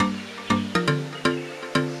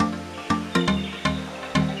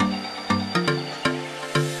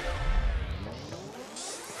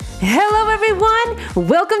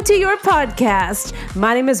Welcome to your podcast.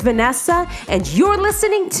 My name is Vanessa, and you're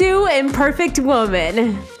listening to Imperfect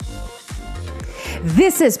Woman.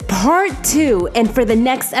 This is part 2, and for the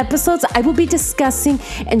next episodes, I will be discussing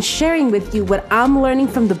and sharing with you what I'm learning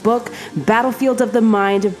from the book Battlefield of the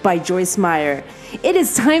Mind by Joyce Meyer. It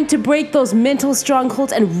is time to break those mental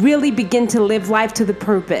strongholds and really begin to live life to the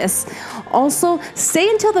purpose. Also, stay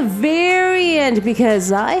until the very end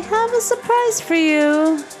because I have a surprise for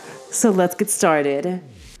you. So let's get started.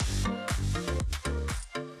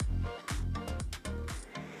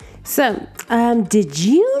 So, did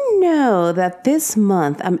you know that this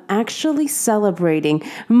month I'm actually celebrating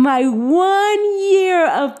my 1 year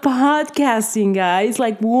of podcasting, guys?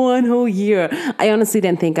 Like 1 whole year. I honestly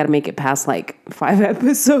didn't think I'd make it past like 5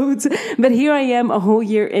 episodes, but here I am a whole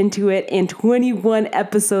year into it and 21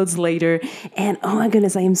 episodes later. And oh my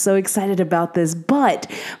goodness, I am so excited about this. But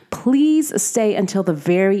please stay until the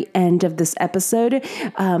very end of this episode,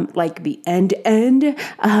 like the end,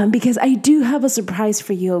 because I do have a surprise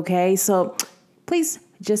for you, okay? So please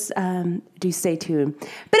just do stay tuned.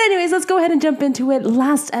 But anyways, let's go ahead and jump into it.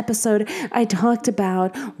 Last episode, I talked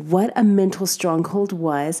about what a mental stronghold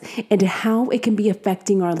was and how it can be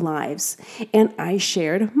affecting our lives. And I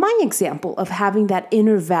shared my example of having that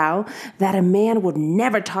inner vow that a man would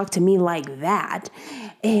never talk to me like that.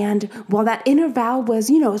 And while that inner vow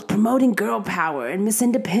was, was promoting girl power and Miss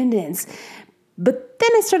Independence, but then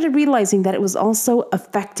I started realizing that it was also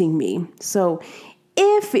affecting me. So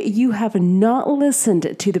if you have not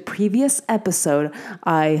listened to the previous episode,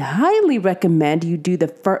 I highly recommend you do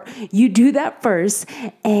that first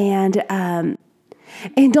and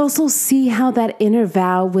also see how that inner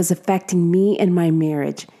vow was affecting me and my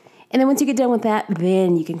marriage. And then once you get done with that,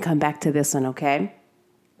 then you can come back to this one, okay?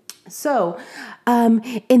 So,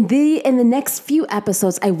 in the next few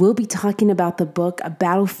episodes, I will be talking about the book, A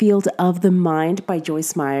Battlefield of the Mind by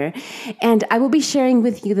Joyce Meyer, and I will be sharing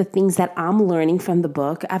with you the things that I'm learning from the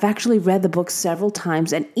book. I've actually read the book several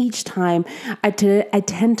times, and each time I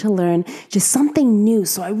tend to learn just something new,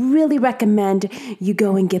 so I really recommend you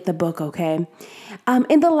go and get the book, okay?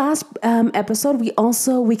 In the last episode,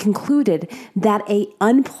 we concluded that a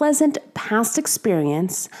unpleasant past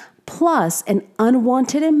experience plus an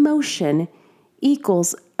unwanted emotion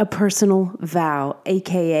equals a personal vow,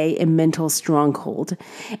 aka a mental stronghold.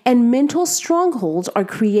 And mental strongholds are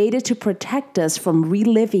created to protect us from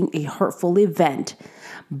reliving a hurtful event.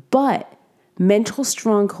 But mental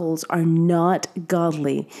strongholds are not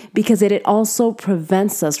godly because it also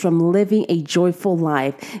prevents us from living a joyful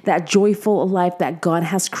life that God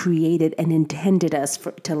has created and intended us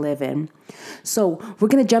to live in. So we're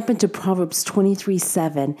going to jump into Proverbs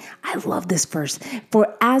 23:7. I love this verse.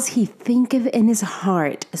 For as he thinketh in his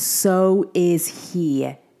heart, so is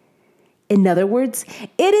he. In other words,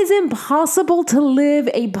 it is impossible to live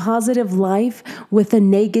a positive life with a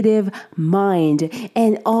negative mind.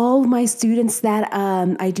 And all my students that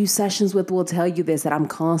I do sessions with will tell you this, that I'm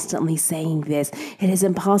constantly saying this. It is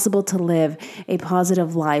impossible to live a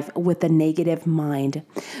positive life with a negative mind.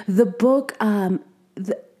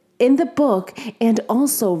 In the book, and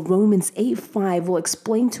also Romans 8:5 will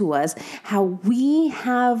explain to us how we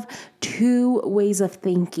have two ways of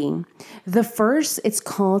thinking. The first, it's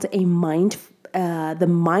called the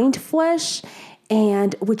mind flesh,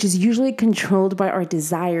 and which is usually controlled by our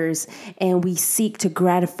desires, and we seek to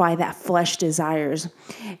gratify that flesh desires.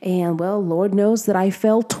 And well, Lord knows that I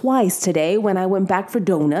fell twice today when I went back for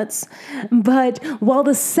donuts. But while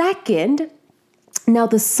the second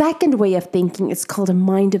way of thinking is called a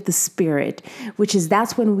mind of the spirit,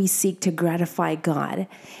 that's when we seek to gratify God.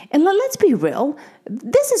 And let's be real,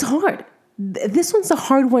 this is hard. This one's a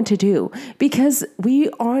hard one to do because we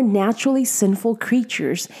are naturally sinful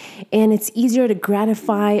creatures, and it's easier to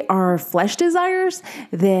gratify our flesh desires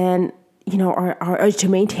than our to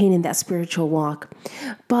maintain in that spiritual walk.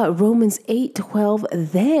 But Romans 8:12,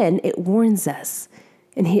 then it warns us.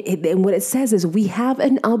 And what it says is we have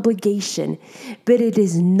an obligation, but it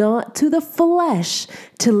is not to the flesh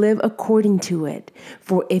to live according to it.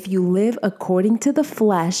 For if you live according to the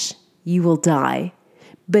flesh, you will die.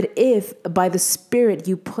 But if by the Spirit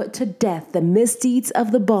you put to death the misdeeds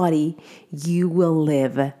of the body, you will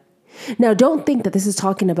live. Now, don't think that this is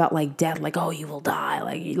talking about like death, like, oh, you will die,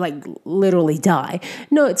 like literally die.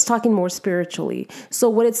 No, it's talking more spiritually. So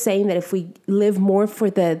what it's saying that if we live more for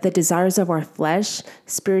the desires of our flesh,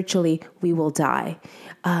 spiritually, we will die.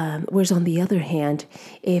 Whereas on the other hand,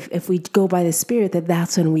 if we go by the Spirit,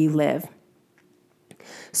 that's when we live.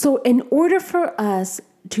 So in order for us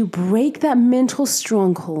to break that mental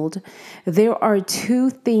stronghold, there are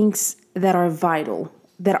two things that are vital,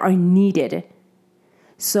 that are needed.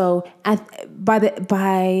 So by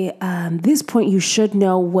this point, you should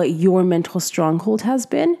know what your mental stronghold has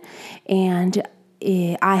been. And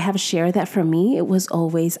I have shared that for me, it was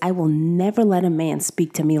always, I will never let a man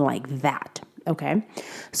speak to me like that. Okay.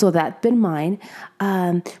 So that's been mine.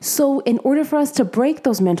 So in order for us to break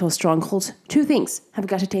those mental strongholds, two things have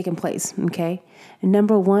got to take in place. Okay. And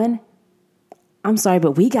number one, I'm sorry,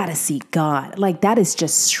 but we got to seek God. Like that is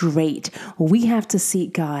just straight. We have to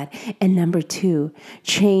seek God. And number two,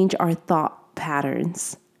 change our thought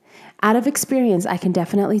patterns. Out of experience, I can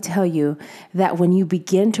definitely tell you that when you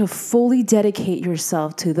begin to fully dedicate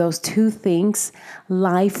yourself to those two things,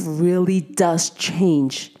 life really does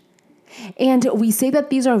change. And we say that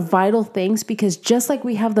these are vital things because just like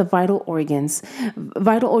we have the vital organs,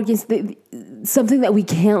 something that we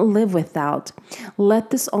can't live without, let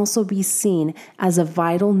this also be seen as a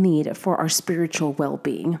vital need for our spiritual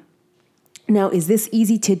well-being. Now, is this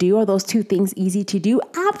easy to do? Are those two things easy to do?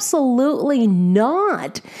 Absolutely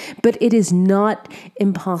not. But it is not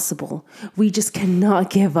impossible. We just cannot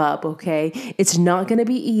give up, okay? It's not going to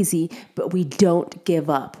be easy, but we don't give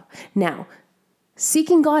up. Now,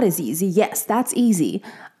 seeking God is easy. Yes, that's easy.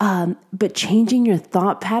 But changing your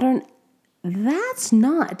thought pattern, that's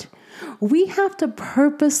not. We have to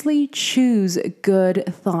purposely choose good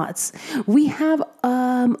thoughts. We have,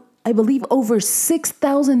 I believe, over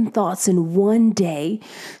 6,000 thoughts in one day.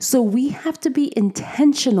 So we have to be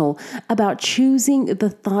intentional about choosing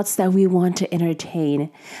the thoughts that we want to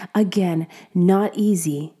entertain. Again, not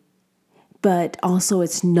easy, but also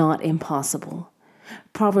it's not impossible.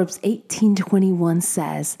 Proverbs 18:21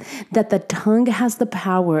 says that the tongue has the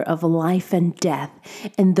power of life and death,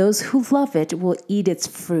 and those who love it will eat its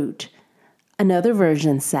fruit. Another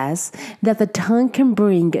version says that the tongue can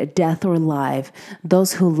bring death or life.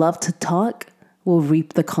 Those who love to talk will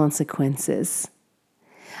reap the consequences.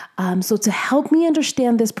 So to help me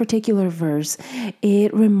understand this particular verse,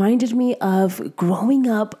 it reminded me of growing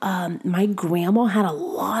up. My grandma had a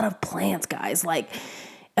lot of plants, guys.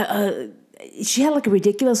 She had like a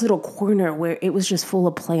ridiculous little corner where it was just full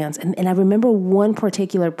of plants. And I remember one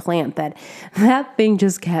particular plant that thing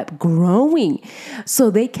just kept growing. So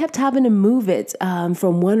they kept having to move it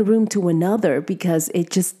from one room to another because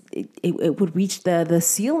it would reach the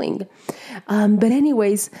ceiling. But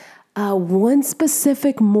anyways, one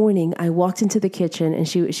specific morning I walked into the kitchen and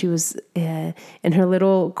she was in her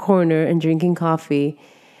little corner and drinking coffee.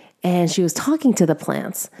 And she was talking to the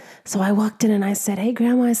plants. So I walked in and I said, "Hey,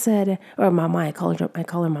 Grandma," I said, or Mama, I call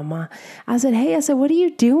her Mama. I said, "Hey," I said, "what are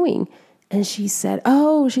you doing?" And she said,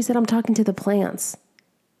 "I'm talking to the plants."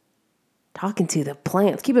 Talking to the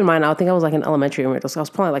plants. Keep in mind, I think I was like in elementary or middle school. I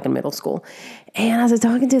was probably like in middle school. And I said,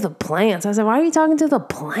 "Talking to the plants." I said, "Why are you talking to the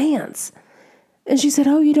plants?" And she said,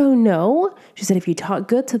 "Oh, you don't know?" She said, "If you talk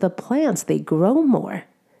good to the plants, they grow more."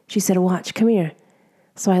 She said, "Watch, come here."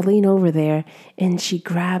 So I lean over there and she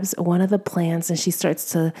grabs one of the plants and she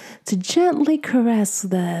starts to gently caress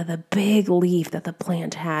the big leaf that the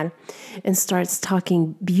plant had and starts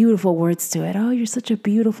talking beautiful words to it. "Oh, you're such a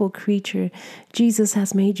beautiful creature. Jesus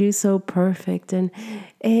has made you so perfect." And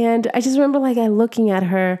I just remember I looking at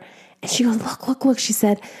her and she goes, look. She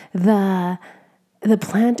said, the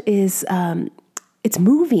plant is, it's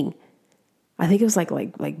moving. I think it was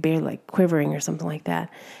like barely quivering or something like that.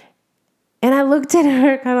 And I looked at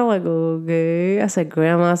her kind of like, okay. I said,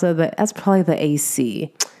 "Grandma," I said, "that's probably the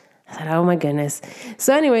AC." I said, "Oh my goodness."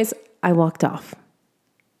 So anyways, I walked off.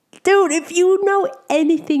 Dude, if you know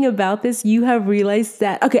anything about this, you have realized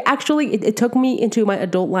that, okay, actually it took me into my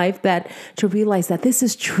adult life to realize that this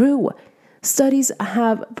is true. Studies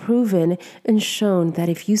have proven and shown that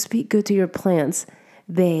if you speak good to your plants,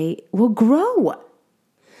 they will grow.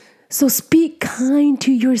 So speak kind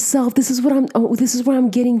to yourself. This is what I'm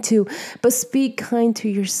getting to. But speak kind to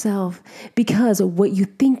yourself, because what you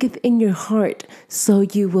thinketh in your heart, so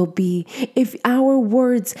you will be. If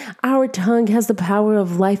our tongue has the power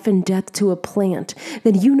of life and death to a plant,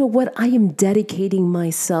 then you know what? I am dedicating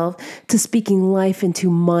myself to speaking life into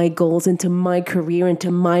my goals, into my career,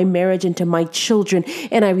 into my marriage, into my children.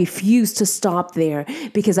 And I refuse to stop there,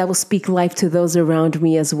 because I will speak life to those around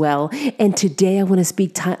me as well. And today I want to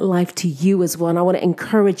speak life to you as well. And I want to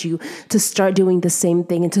encourage you to start doing the same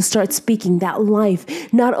thing and to start speaking that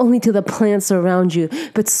life, not only to the plants around you,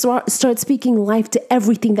 but start speaking life to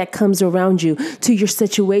everything that comes around you, to your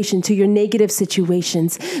situation, to your negative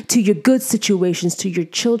situations, to your good situations, to your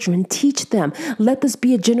children. Teach them. Let this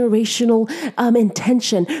be a generational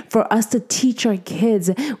intention for us to teach our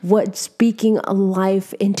kids what speaking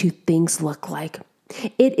life into things look like.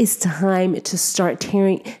 It is time to start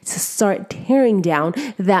tearing down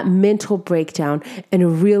that mental breakdown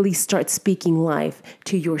and really start speaking life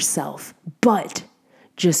to yourself. But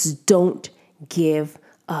just don't give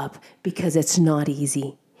up because it's not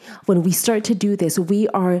easy. When we start to do this, we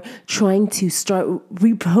are trying to start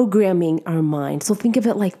reprogramming our mind. So think of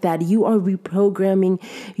it like that. You are reprogramming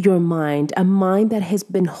your mind, a mind that has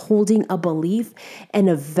been holding a belief and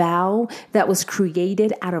a vow that was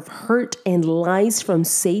created out of hurt and lies from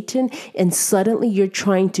Satan. And suddenly you're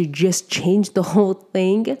trying to just change the whole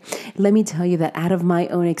thing. Let me tell you that out of my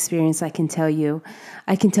own experience, I can tell you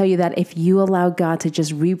that if you allow God to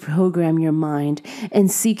just reprogram your mind and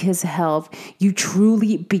seek his help, you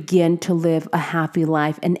truly begin to live a happy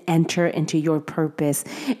life and enter into your purpose.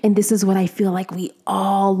 And this is what I feel like we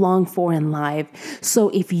all long for in life. So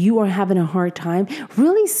if you are having a hard time,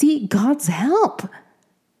 really seek God's help.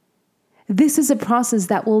 This is a process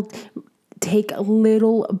that will take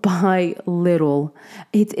little by little.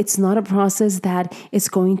 It's not a process that is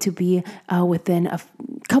going to be within a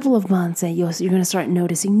couple of months and you're going to start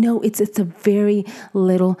noticing. No, it's a very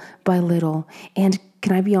little by little. And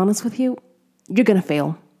can I be honest with you? You're going to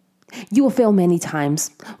fail. You will fail many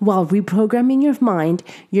times. While reprogramming your mind,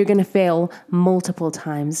 you're going to fail multiple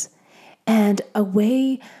times. And a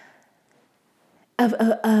way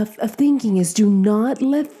of thinking is do not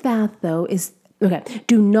let that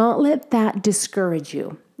discourage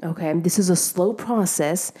you. Okay, this is a slow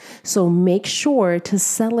process, so make sure to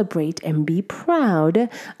celebrate and be proud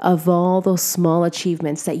of all those small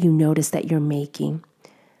achievements that you notice that you're making.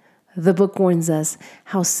 The book warns us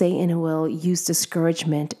how Satan will use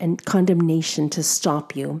discouragement and condemnation to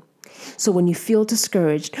stop you. So when you feel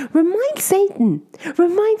discouraged, remind Satan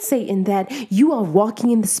that you are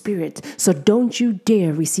walking in the Spirit. So don't you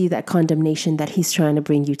dare receive that condemnation that he's trying to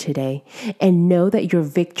bring you today. And know that your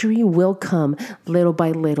victory will come little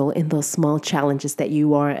by little in those small challenges that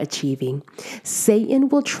you are achieving. Satan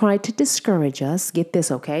will try to discourage us. Get this,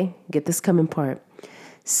 okay? Get this coming part.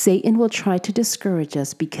 Satan will try to discourage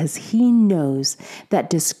us because he knows that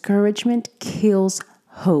discouragement kills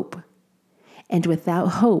hope. And without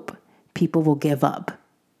hope, people will give up.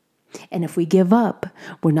 And if we give up,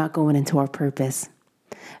 we're not going into our purpose.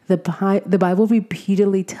 The Bible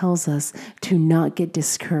repeatedly tells us to not get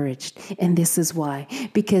discouraged. And this is why.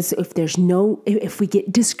 Because if we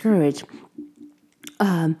get discouraged,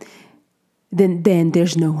 then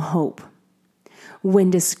there's no hope.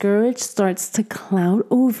 When discouraged starts to cloud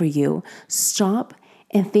over you, stop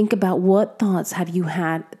and think about what thoughts have you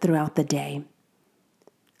had throughout the day.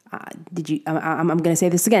 I'm going to say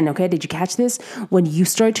this again, okay? Did you catch this? When you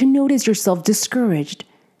start to notice yourself discouraged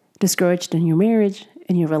in your marriage,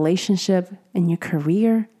 in your relationship, in your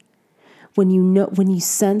career, when you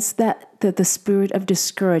sense that the spirit of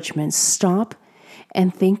discouragement, stop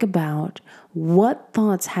and think about what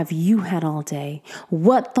thoughts have you had all day?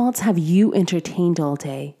 What thoughts have you entertained all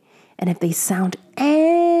day? And if they sound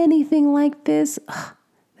anything like this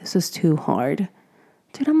is too hard.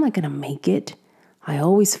 Dude, I'm not going to make it. I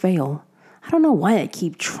always fail. I don't know why I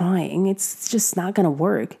keep trying. It's just not going to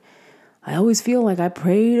work. I always feel like I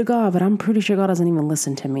pray to God, but I'm pretty sure God doesn't even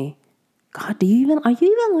listen to me. God, are you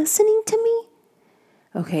even listening to me?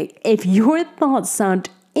 Okay, if your thoughts sound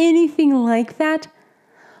anything like that,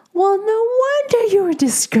 well, no wonder you're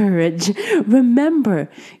discouraged. Remember,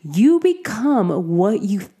 you become what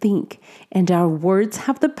you think, and our words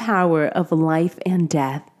have the power of life and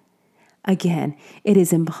death. Again, it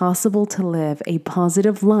is impossible to live a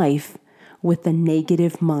positive life with a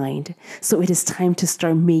negative mind. So it is time to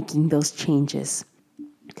start making those changes.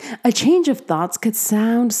 A change of thoughts could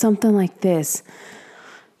sound something like this.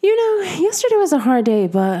 Yesterday was a hard day,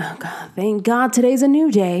 but thank God today's a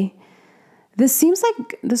new day. This seems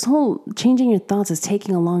like this whole changing your thoughts is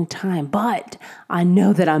taking a long time, but I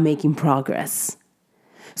know that I'm making progress.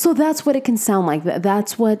 So that's what it can sound like.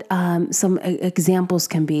 That's what some examples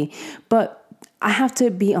can be. But I have to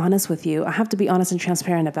be honest with you. I have to be honest and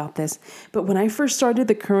transparent about this. But when I first started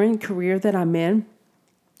the current career that I'm in,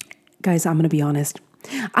 guys, I'm going to be honest.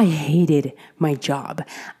 I hated my job.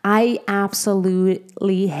 I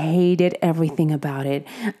absolutely hated everything about it.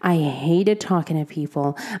 I hated talking to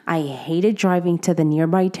people. I hated driving to the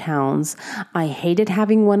nearby towns. I hated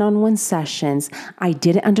having one-on-one sessions. I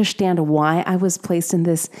didn't understand why I was placed in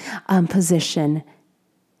this position.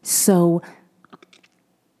 So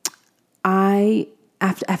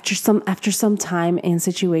after some time and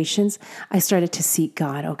situations, I started to seek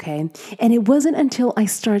God, okay? And it wasn't until I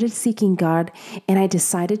started seeking God and I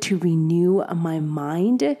decided to renew my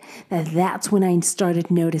mind that's when I started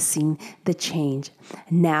noticing the change.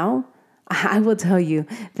 Now, I will tell you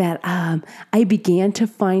that I began to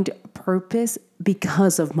find purpose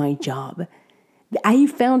because of my job. I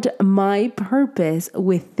found my purpose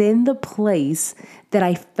within the place that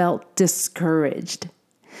I felt discouraged.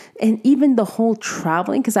 And even the whole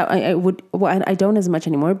traveling, because I don't as much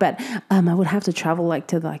anymore, but I would have to travel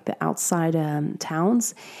to the outside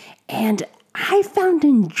towns. And I found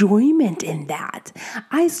enjoyment in that.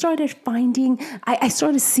 I started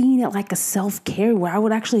seeing it like a self-care where I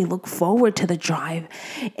would actually look forward to the drive.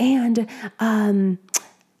 And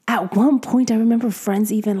at one point, I remember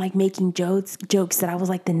friends even making jokes that I was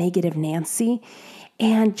like the negative Nancy,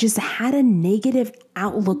 and just had a negative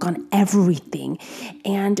outlook on everything.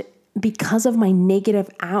 And because of my negative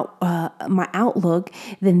my outlook,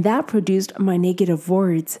 then that produced my negative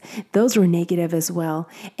words. Those were negative as well.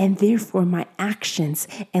 And therefore my actions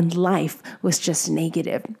and life was just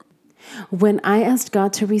negative. When I asked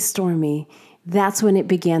God to restore me, that's when it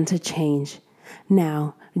began to change.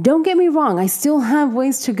 Now, don't get me wrong, I still have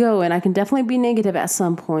ways to go, and I can definitely be negative at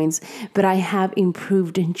some points, but I have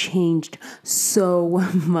improved and changed so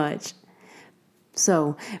much.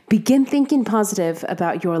 So begin thinking positive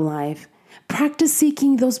about your life. Practice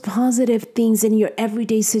seeking those positive things in your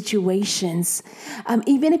everyday situations.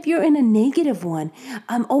 Even if you're in a negative one,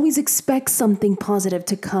 always expect something positive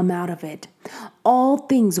to come out of it. All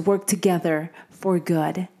things work together for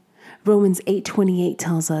good. Romans 8:28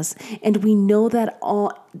 tells us, and we know that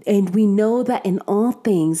in all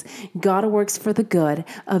things God works for the good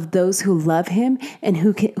of those who love him and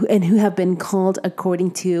who have been called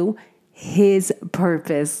according to his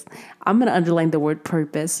purpose. I'm going to underline the word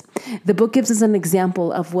purpose. The book gives us an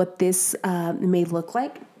example of what this may look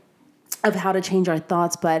like, of how to change our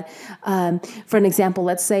thoughts. But for an example,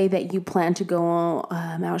 let's say that you plan to go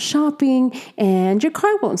out shopping and your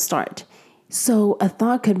car won't start. So a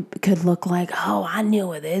thought could look like, oh, I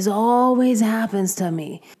knew it. This always happens to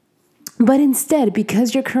me. But instead,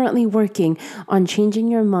 because you're currently working on changing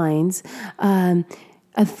your minds, a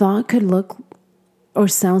thought could look or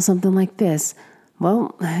sound something like this.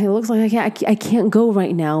 Well, it looks like I can't go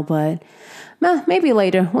right now, but maybe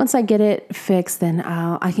later. Once I get it fixed, then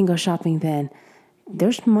I can go shopping then.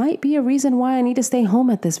 There might be a reason why I need to stay home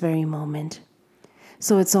at this very moment.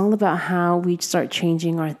 So it's all about how we start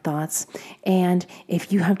changing our thoughts. And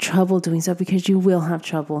if you have trouble doing so, because you will have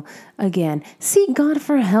trouble, again, seek God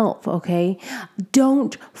for help, okay?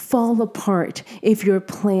 Don't fall apart if your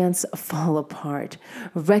plans fall apart.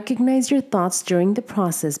 Recognize your thoughts during the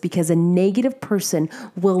process, because a negative person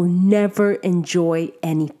will never enjoy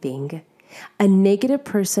anything. A negative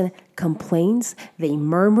person complains, they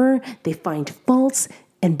murmur, they find faults,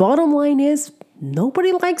 and bottom line is,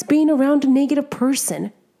 nobody likes being around a negative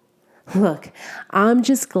person. Look, I'm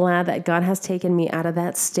just glad that God has taken me out of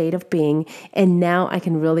that state of being, and now I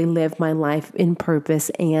can really live my life in purpose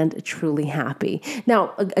and truly happy.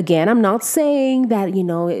 Now, again, I'm not saying that,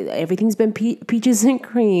 everything's been peaches and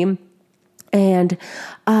cream. And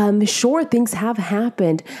sure, things have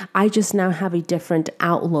happened. I just now have a different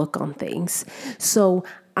outlook on things. So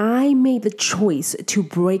I made the choice to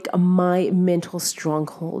break my mental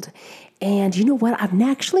stronghold. And you know what? I've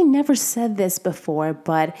actually never said this before,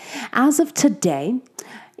 but as of today,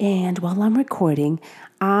 and while I'm recording,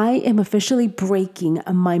 I am officially breaking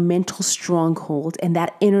my mental stronghold and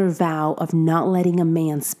that inner vow of not letting a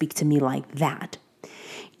man speak to me like that.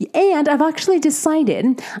 And I've actually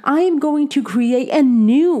decided I am going to create a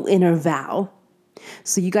new inner vow.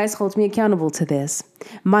 So you guys hold me accountable to this.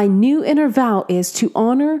 My new inner vow is to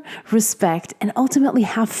honor, respect, and ultimately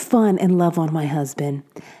have fun and love on my husband.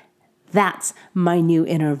 That's my new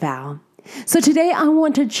inner vow. So today I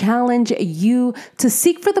want to challenge you to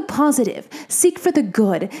seek for the positive, seek for the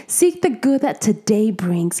good that today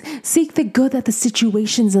brings, seek the good that the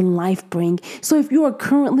situations in life bring. So if you are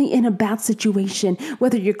currently in a bad situation,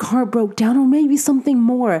 whether your car broke down or maybe something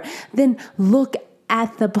more, then look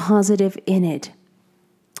at the positive in it.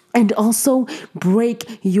 And also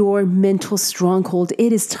break your mental stronghold.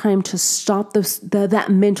 It is time to stop that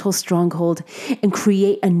mental stronghold and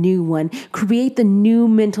create a new one. Create the new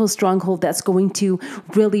mental stronghold that's going to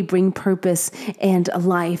really bring purpose and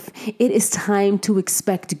life. It is time to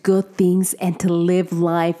expect good things and to live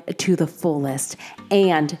life to the fullest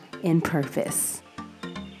and in purpose.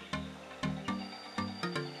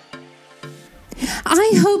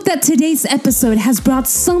 I hope that today's episode has brought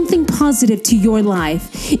something positive to your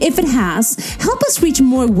life. If it has, help us reach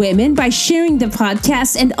more women by sharing the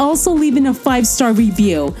podcast and also leaving a 5-star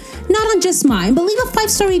review. Not on just mine, but leave a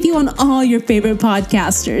 5-star review on all your favorite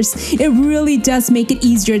podcasters. It really does make it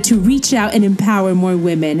easier to reach out and empower more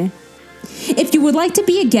women. If you would like to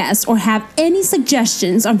be a guest or have any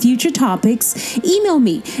suggestions on future topics, email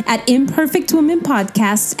me at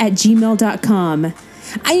imperfectwomanpodcast@gmail.com.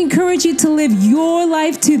 I encourage you to live your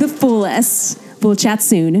life to the fullest. We'll chat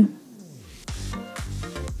soon.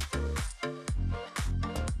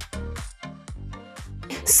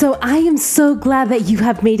 So I am so glad that you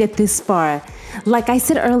have made it this far. Like I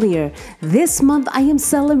said earlier, this month I am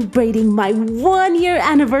celebrating my 1-year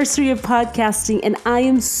anniversary of podcasting, and I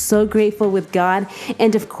am so grateful with God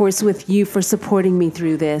and of course with you for supporting me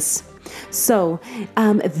through this. So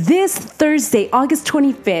this Thursday, August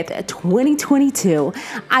 25th, 2022,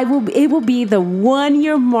 it will be the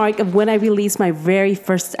 1-year mark of when I released my very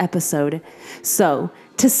first episode. So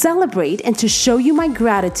to celebrate and to show you my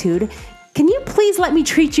gratitude, can you please let me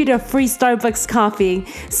treat you to a free Starbucks coffee?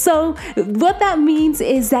 So what that means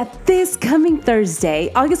is that this coming Thursday,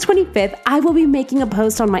 August 25th, I will be making a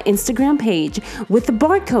post on my Instagram page with the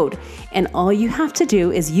barcode. And all you have to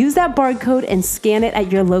do is use that barcode and scan it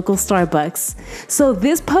at your local Starbucks. So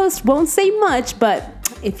this post won't say much, but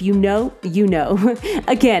if you know, you know.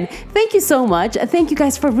 Again, thank you so much. Thank you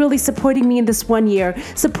guys for really supporting me in this 1 year,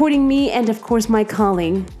 supporting me and of course my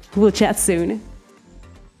calling. We'll chat soon.